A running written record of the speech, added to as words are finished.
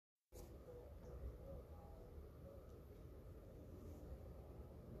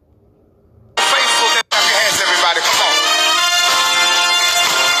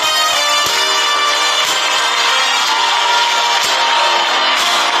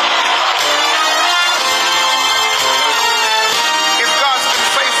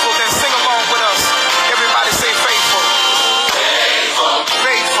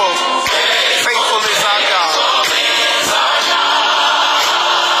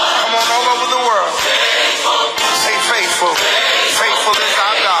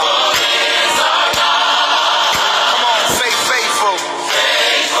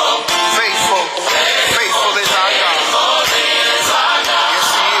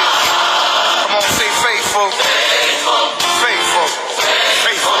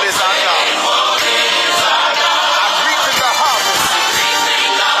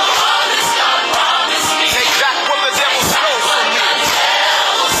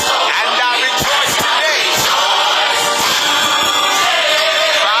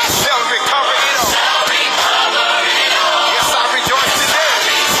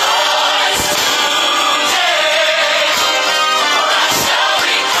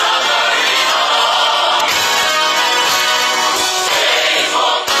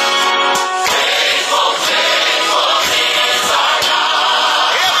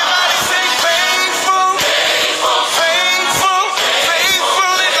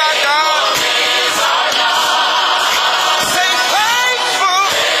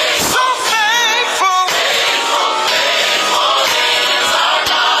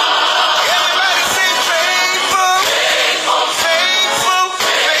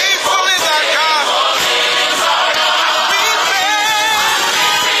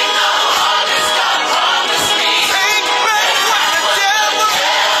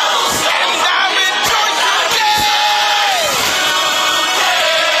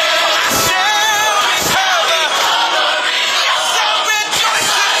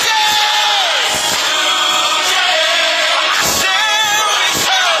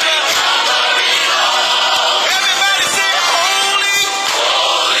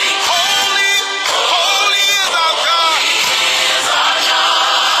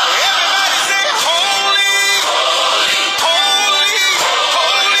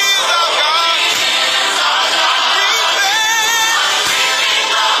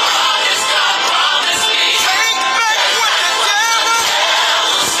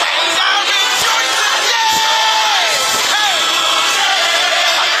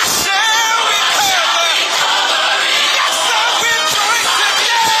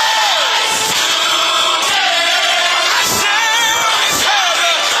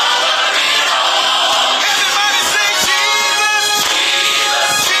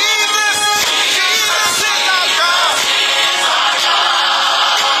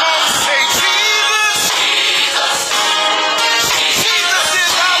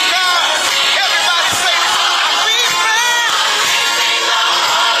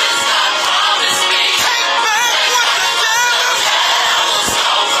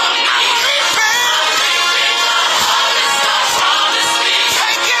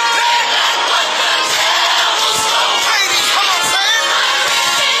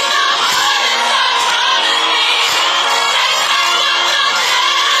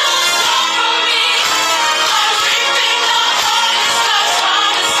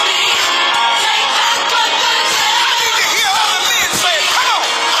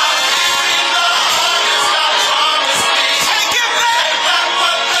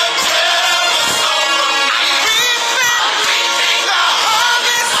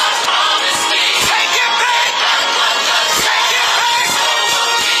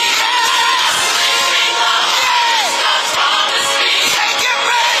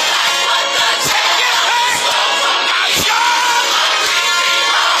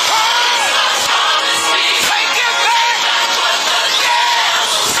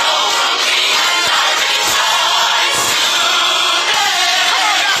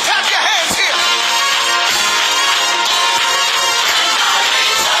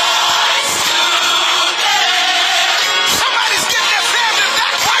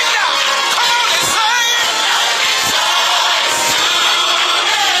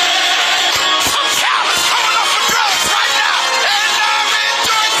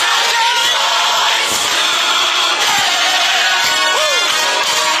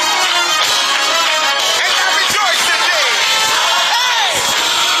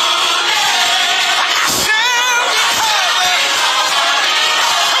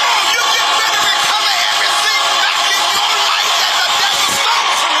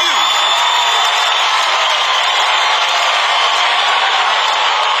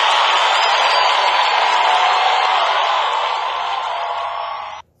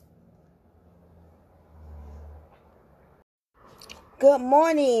Good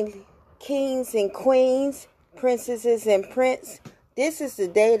morning, kings and queens, princesses and prince. This is the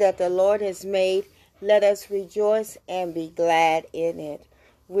day that the Lord has made. Let us rejoice and be glad in it.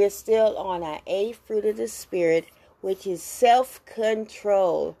 We're still on our eighth fruit of the Spirit, which is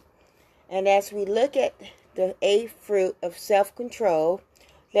self-control. And as we look at the eighth fruit of self-control,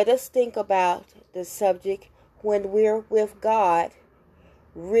 let us think about the subject when we're with God.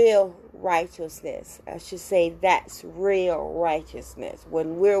 Real righteousness. I should say that's real righteousness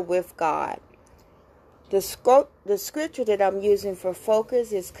when we're with God. The scripture that I'm using for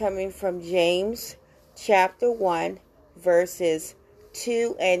focus is coming from James chapter 1 verses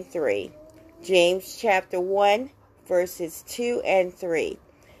 2 and 3. James chapter 1 verses 2 and 3.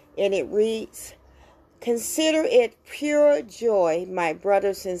 And it reads, "Consider it pure joy, my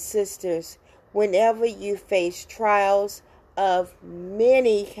brothers and sisters, whenever you face trials of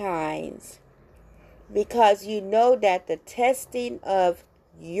many kinds, because you know that the testing of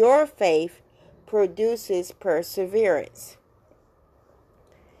your faith produces perseverance."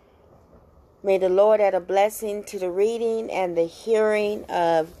 May the Lord add a blessing to the reading and the hearing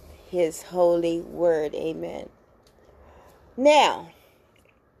of His holy word. Amen. Now,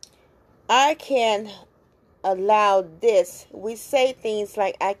 I can allow this. We say things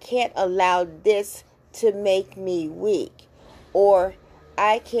like, I can't allow this to make me weak. Or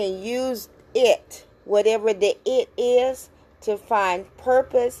I can use it, whatever the it is, to find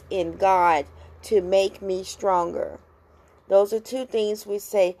purpose in God to make me stronger. Those are two things we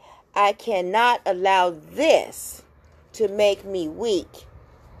say. I cannot allow this to make me weak.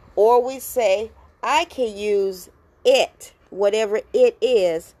 Or we say, I can use it, whatever it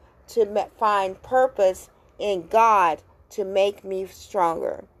is, to find purpose in God to make me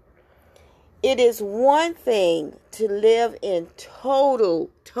stronger. It is one thing to live in total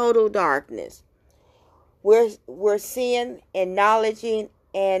darkness. We're seeing, acknowledging,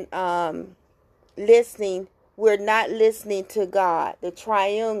 and listening. We're not listening to God, the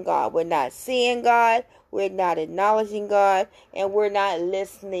triune God. We're not seeing God. We're not acknowledging God. And we're not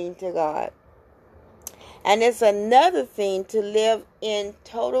listening to God. And it's another thing to live in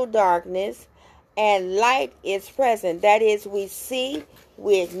total darkness and light is present. That is, we see,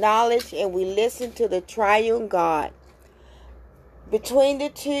 we acknowledge, and we listen to the triune God. Between the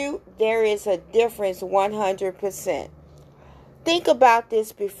two, there is a difference 100%. Think about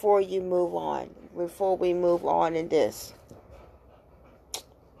this before we move on in this.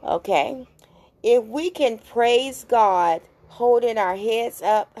 Okay? If we can praise God, holding our heads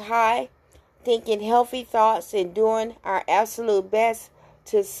up high, thinking healthy thoughts, and doing our absolute best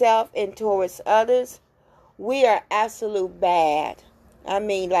to self and towards others, we are absolute bad. I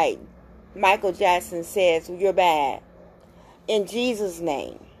mean, like Michael Jackson says, you're bad. In Jesus'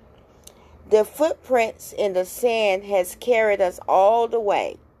 name. The footprints in the sand has carried us all the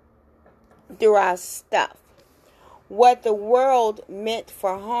way through our stuff. What the world meant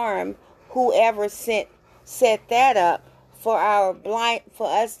for harm, whoever set that up for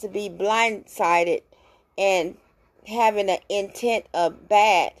us to be blindsided and having an intent of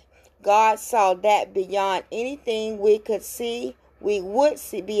bad. God saw that beyond anything we could see, we would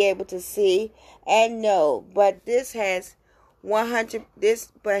be able to see and know. But He has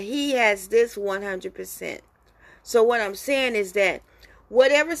this 100%. So what I'm saying is that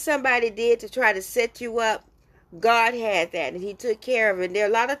whatever somebody did to try to set you up, God had that and He took care of it. And there are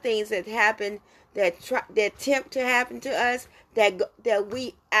a lot of things that happen that attempt to happen to us that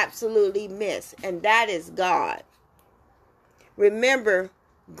we absolutely miss, and that is God. Remember,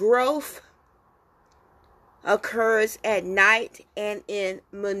 growth occurs at night and in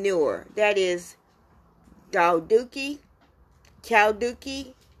manure. That is dog-dookie, cow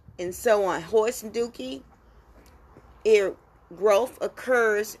dookie, and so on. Horse dookie. Growth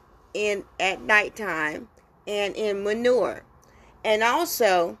occurs at nighttime and in manure. And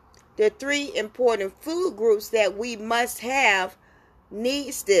also, the three important food groups that we must have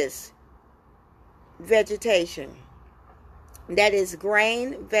needs this vegetation. That is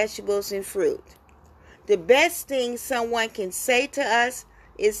grain, vegetables, and fruit. The best thing someone can say to us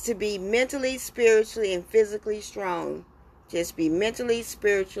is to be mentally, spiritually, and physically strong. Just be mentally,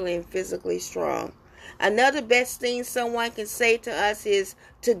 spiritually, and physically strong. Another best thing someone can say to us is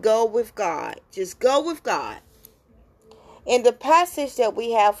to go with God. Just go with God. In the passage that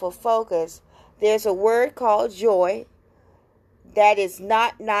we have for focus, there's a word called joy. That is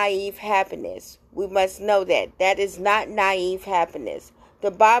not naive happiness. We must know that. That is not naive happiness. The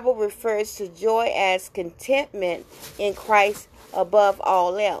Bible refers to joy as contentment in Christ above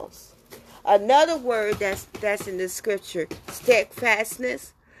all else. Another word that's in the scripture,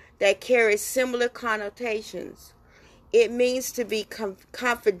 steadfastness, that carries similar connotations. It means to be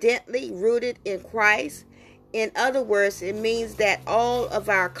confidently rooted in Christ. In other words, it means that all of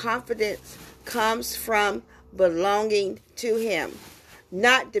our confidence comes from belonging to Him,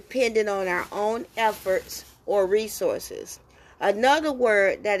 not dependent on our own efforts or resources. Another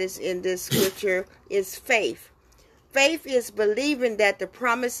word that is in this scripture is faith. Faith is believing that the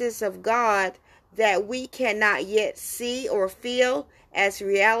promises of God that we cannot yet see or feel as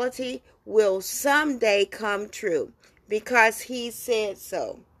reality will someday come true because He said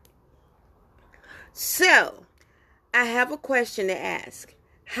so. So, I have a question to ask.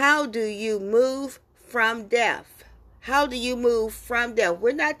 How do you move from death? How do you move from death?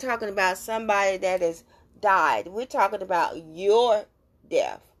 We're not talking about somebody that has died. We're talking about your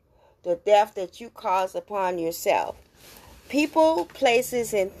death, the death that you cause upon yourself. People,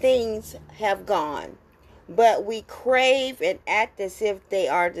 places, and things have gone, but we crave and act as if they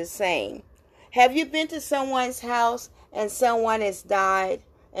are the same. Have you been to someone's house and someone has died,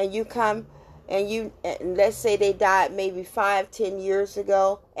 and you come and let's say they died maybe 5-10 years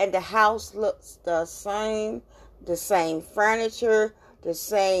ago, and the house looks the same furniture, the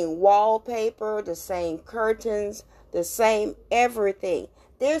same wallpaper, the same curtains, the same everything.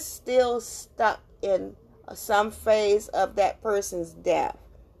 They're still stuck in some phase of that person's death.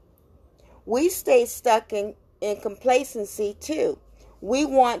 We stay stuck in complacency too. We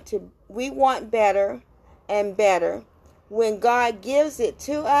want better and better. When God gives it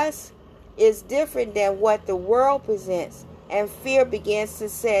to us, it's different than what the world presents, and fear begins to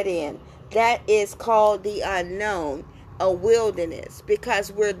set in. That is called the unknown, a wilderness,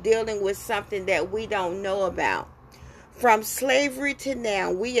 because we're dealing with something that we don't know about. From slavery to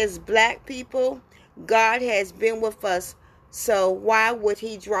now, we as black people, God has been with us, so why would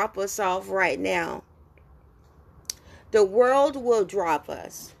He drop us off right now? The world will drop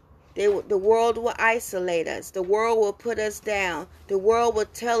us. The world will isolate us. The world will put us down. The world will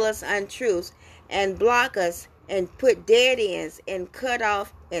tell us untruths and block us and put dead ends and cut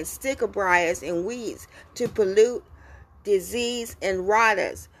off and sticker briars and weeds to pollute, disease, and rot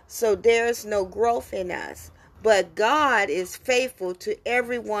us. So there's no growth in us. But God is faithful to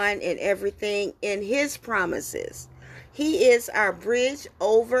everyone and everything in His promises. He is our bridge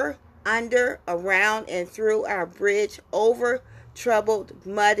over, under, around, and through our bridge over troubled,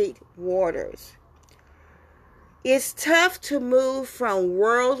 muddied waters. It's tough to move from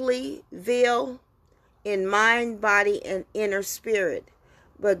worldlyville in mind, body, and inner spirit,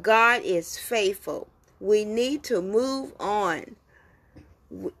 but God is faithful. We need to move on.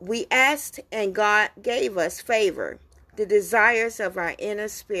 We asked and God gave us favor, the desires of our inner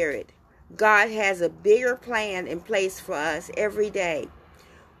spirit. God has a bigger plan in place for us every day.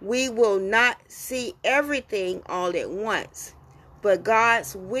 We will not see everything all at once, but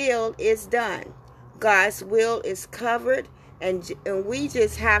God's will is done. God's will is covered, and we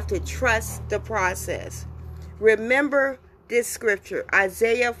just have to trust the process. Remember this scripture,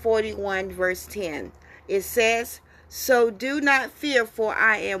 Isaiah 41 verse 10. It says, "So do not fear, for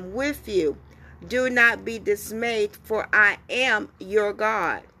I am with you. Do not be dismayed, for I am your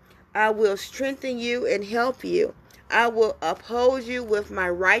God. I will strengthen you and help you. I will uphold you with my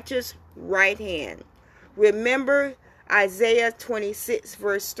righteous right hand." Remember Isaiah 26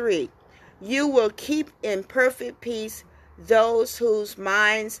 verse 3. You will keep in perfect peace those whose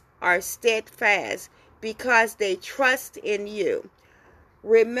minds are steadfast, because they trust in you.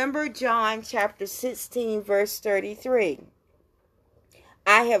 Remember John chapter 16 verse 33.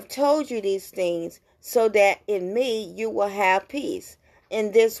 I have told you these things so that in me you will have peace.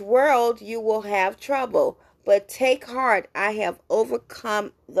 In this world you will have trouble, but take heart, I have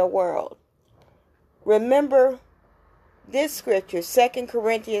overcome the world. Remember this scripture, 2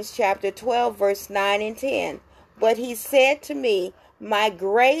 Corinthians chapter 12, verse 9 and 10. But He said to me, my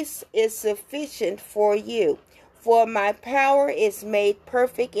grace is sufficient for you, for my power is made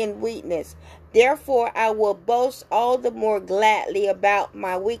perfect in weakness. Therefore I will boast all the more gladly about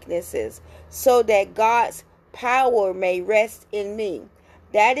my weaknesses, so that God's power may rest in me.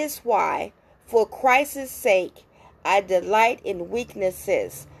 That is why, for Christ's sake, I delight in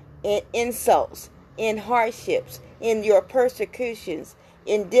weaknesses, in insults, in hardships, in your persecutions,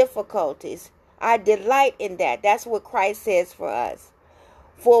 in difficulties. I delight in that. That's what Christ says for us.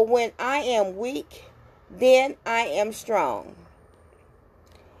 For when I am weak, then I am strong.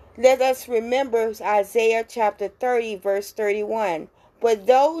 Let us remember Isaiah chapter 30, verse 31. But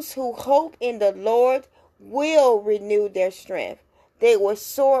those who hope in the Lord will renew their strength. They will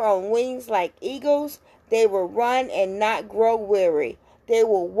soar on wings like eagles. They will run and not grow weary. They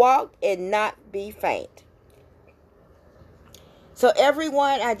will walk and not be faint. So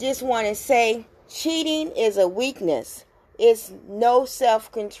everyone, I just want to say, Cheating is a weakness. It's no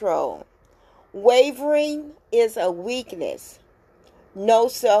self-control. Wavering is a weakness. No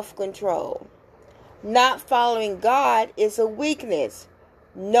self-control. Not following God is a weakness.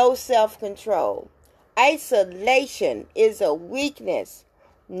 No self-control. Isolation is a weakness.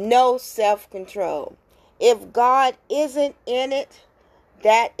 No self-control. If God isn't in it,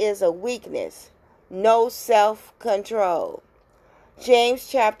 that is a weakness. No self-control. James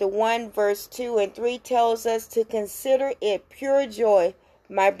chapter 1 verse 2 and 3 tells us to consider it pure joy,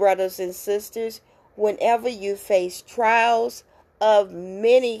 my brothers and sisters, whenever you face trials of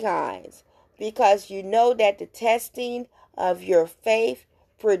many kinds, because you know that the testing of your faith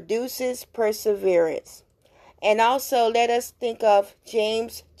produces perseverance. And also let us think of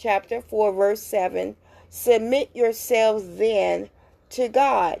James chapter 4 verse 7. Submit yourselves then to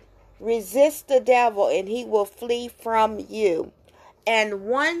God. Resist the devil and he will flee from you. And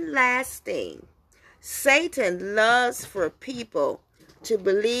one last thing. Satan loves for people to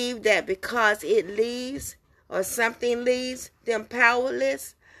believe that because it leaves or something leaves them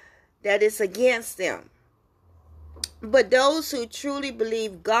powerless, that it's against them. But those who truly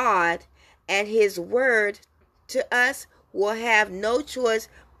believe God and his word to us will have no choice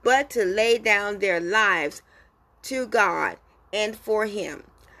but to lay down their lives to God and for him.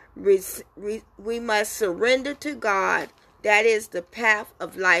 We must surrender to God. That is the path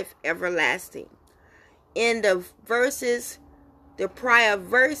of life everlasting. In the prior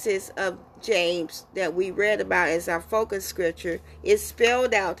verses of James that we read about as our focus scripture, it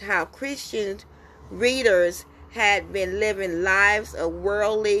spelled out how Christian readers had been living lives of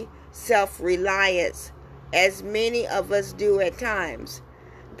worldly self-reliance, as many of us do at times.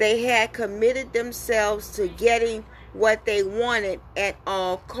 They had committed themselves to getting what they wanted at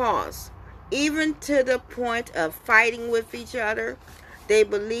all costs, even to the point of fighting with each other. They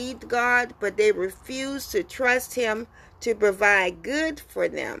believed God, but they refused to trust him to provide good for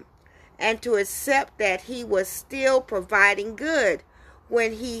them and to accept that he was still providing good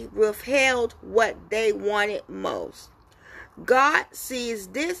when he withheld what they wanted most. God sees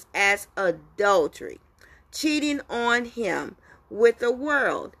this as adultery, cheating on him with the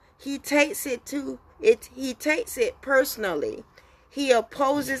world. He takes it personally. He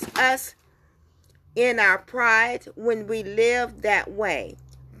opposes us in our pride when we live that way,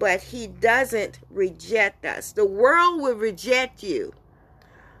 but he doesn't reject us. The world will reject you,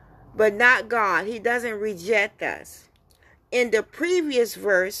 but not God. He doesn't reject us. In the previous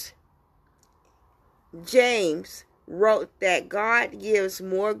verse, James wrote that God gives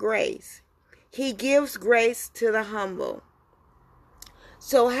more grace. He gives grace to the humble.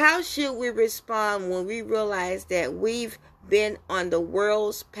 So how should we respond when we realize that we've been on the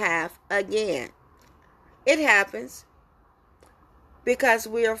world's path again? It happens because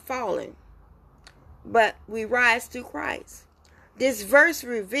we are fallen, but we rise to Christ. This verse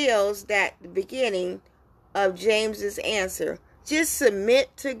reveals that the beginning of James's answer. Just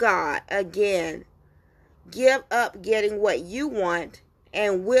submit to God again. Give up getting what you want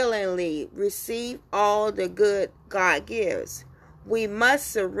and willingly receive all the good God gives. We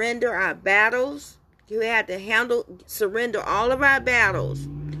must surrender our battles. We have to surrender all of our battles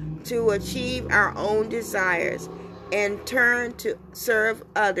to achieve our own desires and turn to serve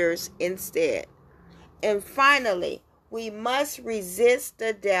others instead. And finally, we must resist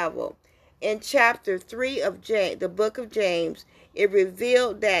the devil. In chapter 3 of the book of James, it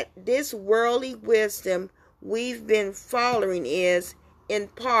revealed that this worldly wisdom we've been following is, in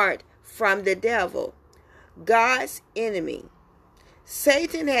part, from the devil, God's enemy.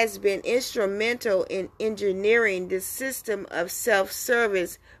 Satan has been instrumental in engineering the system of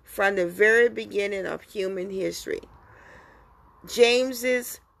self-service from the very beginning of human history.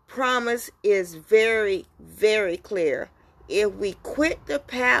 James's promise is very, very clear. If we quit the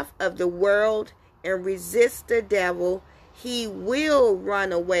path of the world and resist the devil, he will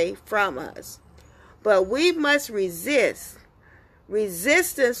run away from us. But we must resist.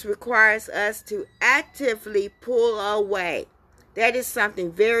 Resistance requires us to actively pull away. That is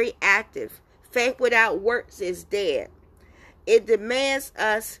something very active. Faith without works is dead. It demands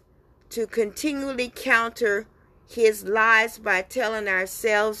us to continually counter his lies by telling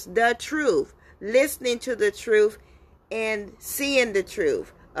ourselves the truth, listening to the truth, and seeing the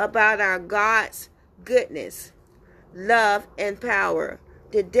truth about our God's goodness, love, and power.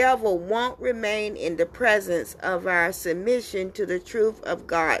 The devil won't remain in the presence of our submission to the truth of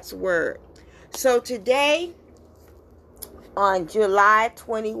God's word. So today, on July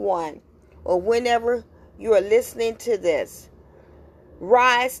 21, or whenever you are listening to this,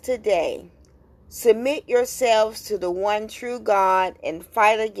 rise today. Submit yourselves to the one true God and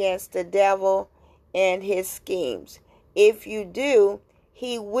fight against the devil and his schemes. If you do,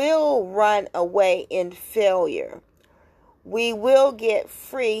 he will run away in failure. We will get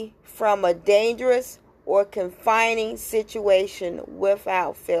free from a dangerous or confining situation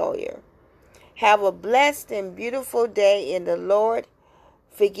without failure. Have a blessed and beautiful day in the Lord.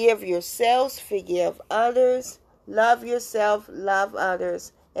 Forgive yourselves, forgive others, love yourself, love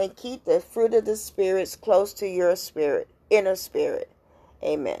others, and keep the fruit of the spirits close to your spirit, inner spirit.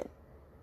 Amen.